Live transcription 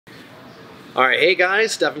All right, hey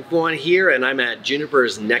guys, Stefan Kwan here, and I'm at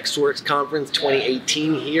Juniper's NXTWORK Conference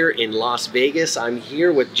 2018 here in Las Vegas. I'm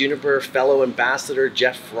here with Juniper fellow ambassador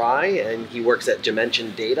Jeff Fry, and he works at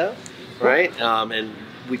Dimension Data, right? And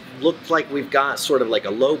we look like we've got sort of like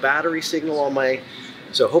a low battery signal on my,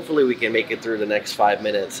 so hopefully we can make it through the next 5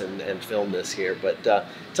 minutes and film this here. But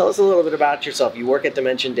tell us a little bit about yourself. You work at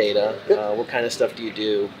Dimension Data. What kind of stuff do you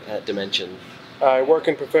do at Dimension? I work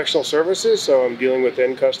in professional services, so I'm dealing with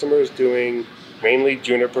end customers doing mainly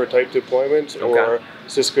Juniper type deployments or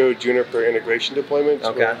Cisco Juniper integration deployments.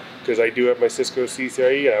 Because I do have my Cisco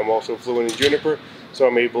CCIE and I'm also fluent in Juniper, so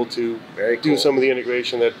I'm able to do some of the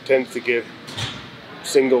integration that tends to give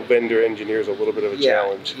single vendor engineers a little bit of a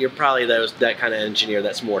challenge. You're probably that kind of engineer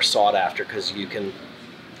that's more sought after because you can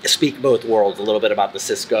speak both worlds, a little bit about the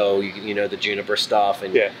Cisco, you know, the Juniper stuff,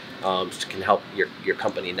 and can help your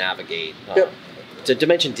company navigate. So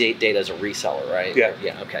Dimension Data is a reseller, right? Yeah.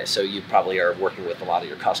 Yeah, okay. So you probably are working with a lot of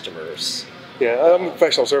your customers. Yeah, I'm in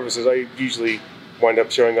professional services. I usually wind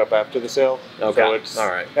up showing up after the sale. Okay, so it's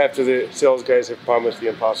after the sales guys have promised the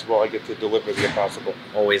impossible, I get to deliver the impossible.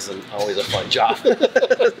 Always a fun job.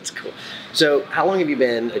 That's cool. So how long have you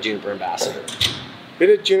been a Juniper ambassador?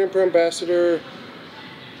 Been a Juniper ambassador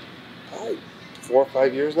 4 or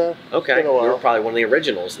 5 years now. Okay, you're probably one of the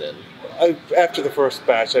originals then. After the first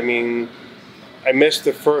batch, I mean, I missed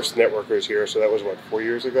the first networkers here, so that was, what, 4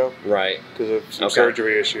 years ago? Right. Because of some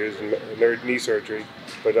surgery issues and knee surgery.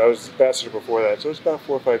 But I was ambassador before that, so it's about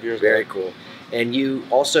 4 or 5 years ago. Very cool. And you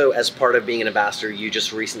also, as part of being an ambassador, you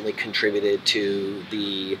just recently contributed to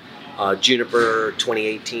the Juniper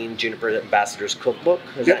 2018 Juniper Ambassador's Cookbook.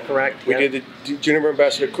 Is that correct? We did the Juniper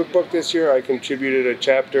Ambassador Cookbook this year. I contributed a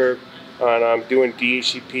chapter on doing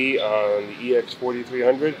DHCP on the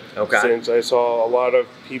EX4300. Since I saw a lot of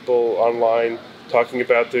people online talking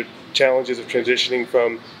about the challenges of transitioning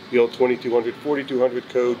from the old 2200, 4200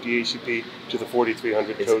 code DHCP to the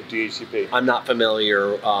 4300 code DHCP. I'm not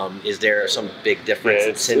familiar. Is there some big difference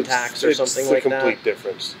in syntax or something like that? It's a complete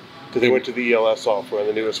difference. Because they went to the ELS software and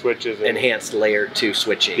the newest switches. Enhanced layer 2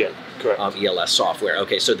 switching. Yeah, correct. ELS software.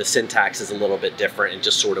 Okay, so the syntax is a little bit different and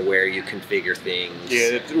just sort of where you configure things.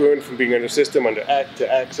 Yeah, it went from being under system to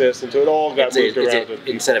access, and so it all got moved around.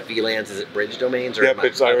 Instead of VLANs, is it bridge domains? Or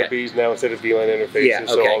it's IRBs now instead of VLAN interfaces. Yeah,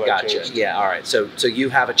 okay, so all that gotcha. changed. Yeah, all right. So you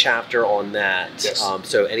have a chapter on that. Yes.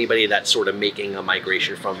 So anybody that's sort of making a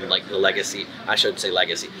migration from like the legacy, I shouldn't say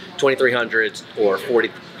legacy, 2300s or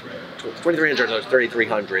 2300s or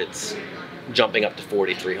 3300s. Jumping up to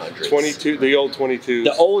 4300s. The old 22s.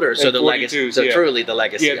 The older, so the legacy. So truly the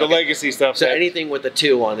legacy. Yeah, the legacy stuff. So anything with the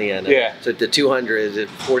 2 on the end. Yeah. So the 200s,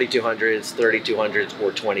 4200s, 3200s,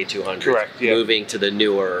 or 2200s. Correct. Yeah. Moving to the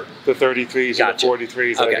newer. The 33s and the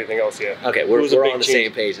 43s and everything else. Yeah. Okay, we're on the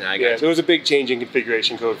same page now. There was a big change in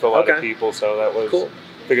configuration code for a lot of people, so that was cool.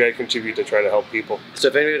 I figured I'd contribute to try to help people. So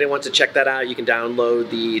if anybody wants to check that out, you can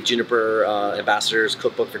download the Juniper Ambassador's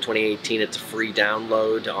Cookbook for 2018. It's a free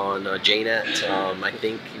download on JNet. I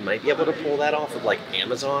think you might be able to pull that off of like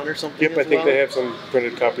Amazon or something. Yep, I think they have some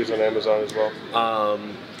printed copies on Amazon as well.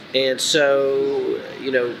 And so,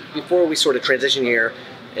 you know, before we sort of transition here,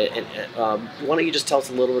 why don't you just tell us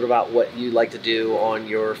a little bit about what you like to do on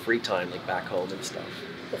your free time, like back home and stuff?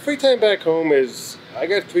 Well, free time back home is, I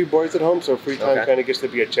got 3 boys at home, so free time kind of gets to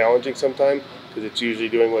be challenging sometimes because it's usually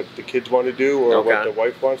doing what the kids want to do or what the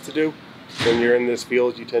wife wants to do. When you're in this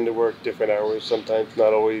field, you tend to work different hours, sometimes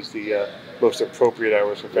not always the most appropriate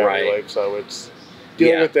hours for family life, so it's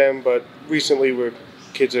dealing with them. But recently,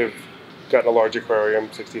 kids have gotten a large aquarium,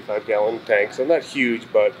 65-gallon tank, so not huge,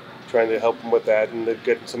 but trying to help them with that, and they're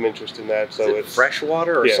getting some interest in that. So it's fresh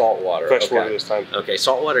water or salt water? Fresh water this time. Okay,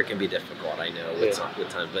 salt water can be difficult, I know, with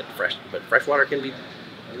time, but fresh water can be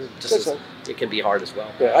it can be hard as well.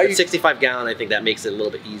 Yeah, 65-gallon, I think that makes it a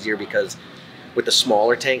little bit easier because with the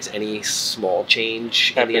smaller tanks, any small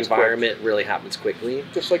change in the environment really happens quickly.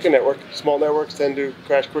 Just like a network, small networks tend to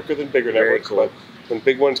crash quicker than bigger networks. Very cool. But when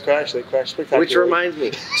big ones crash, they crash spectacularly. Which reminds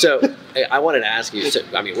me, so I wanted to ask you, so,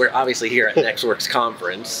 I mean, we're obviously here at NXTWORK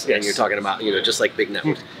conference, and you're talking about, you know, just like big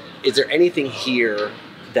networks. Is there anything here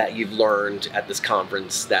that you've learned at this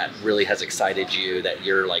conference that really has excited you, that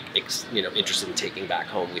you're like, you know, interested in taking back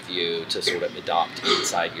home with you to sort of adopt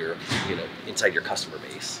inside your, you know, inside your customer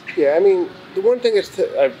base? Yeah, I mean, the one thing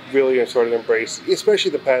I've really sort of embraced,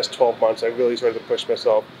 especially the past 12 months, I've really started to push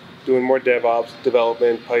myself, doing more DevOps,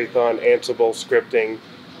 development, Python, Ansible, scripting.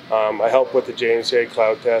 I helped with the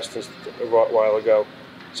JNCIA-Cloud test a while ago.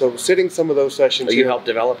 So sitting some of those sessions. Oh, you helped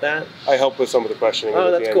develop that? I helped with some of the questioning.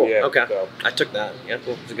 Oh, that's cool. Yeah, okay. So. I took that. Yeah,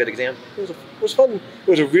 it's a good exam. It was fun. It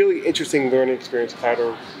was a really interesting learning experience.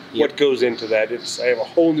 What goes into that. I have a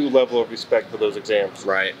whole new level of respect for those exams.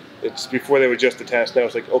 Right. It's before they were just a test. Now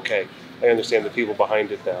it's like, okay, I understand the people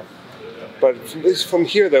behind it now. But from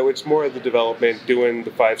here, though, it's more of the development, doing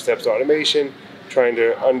the 5 steps automation, trying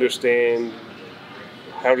to understand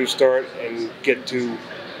how to start and get to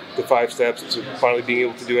the 5 steps to finally being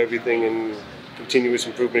able to do everything in continuous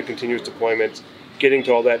improvement, continuous deployments, getting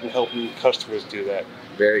to all that and helping customers do that.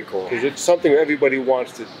 Very cool. Because it's something everybody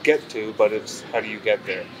wants to get to, but it's how do you get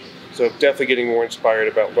there? So definitely getting more inspired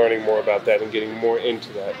about learning more about that and getting more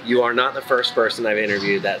into that. You are not the first person I've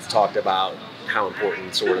interviewed that's talked about how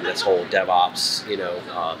important sort of this whole DevOps,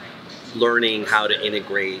 learning how to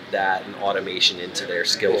integrate that and automation into their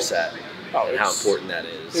skill set. And how important that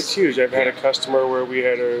is. It's huge. I've had a customer where we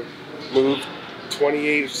had to move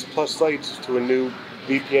 28 plus sites to a new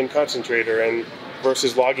VPN concentrator, and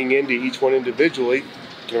versus logging into each one individually,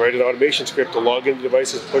 you can write an automation script to log into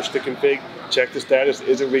devices, push the config, check the status,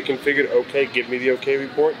 is it reconfigured, okay, give me the okay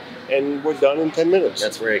report, and we're done in 10 minutes.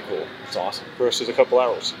 That's very cool. It's awesome. Versus a couple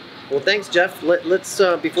hours. Well, thanks, Jeff. Let's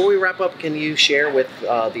before we wrap up, can you share with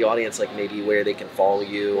the audience like maybe where they can follow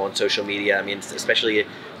you on social media? I mean, especially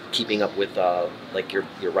keeping up with like your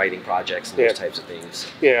writing projects and those types of things.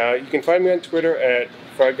 Yeah, you can find me on Twitter at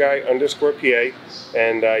fryguy_PA,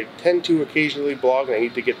 and I tend to occasionally blog, and I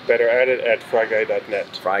need to get better at it at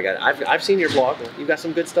fryguy.net. Fryguy. I've seen your blog. You've got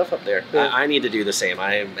some good stuff up there. Yeah. I need to do the same.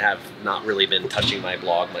 I have not really been touching my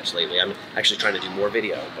blog much lately. I'm actually trying to do more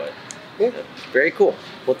video, but very cool.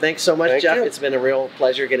 Well, thanks so much, Jeff. It's been a real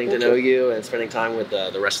pleasure getting to know you and spending time with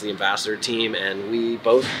the rest of the Ambassador team. And we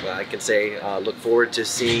both, I can say, look forward to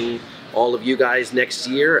seeing all of you guys next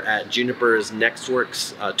year at Juniper's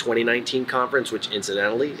NXTWORK's 2019 conference, which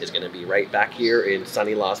incidentally is going to be right back here in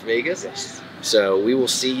sunny Las Vegas. Yes. So we will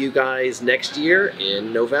see you guys next year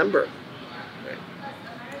in November.